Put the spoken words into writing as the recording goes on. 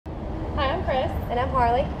Hi, I'm Kris. And I'm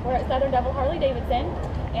Harley. We're at Southern Devil Harley-Davidson,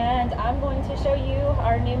 and I'm going to show you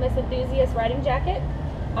our new Miss Enthusiast riding jacket.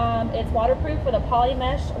 It's waterproof with a poly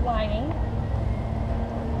mesh lining,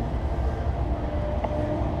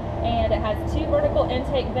 and it has 2 vertical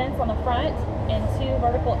intake vents on the front and 2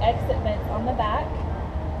 vertical exit vents on the back.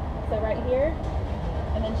 So right here,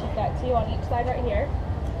 and then she's got 2 on each side right here.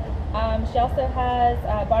 She also has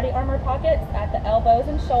body armor pockets at the elbows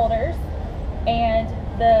and shoulders, and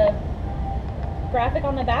the graphic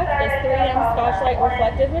on the back is 3M Scotchlite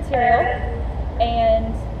Reflective Material,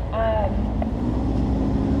 and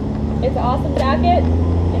it's an awesome jacket.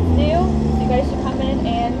 It's new, so you guys should come in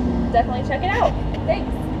and definitely check it out.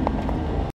 Thanks.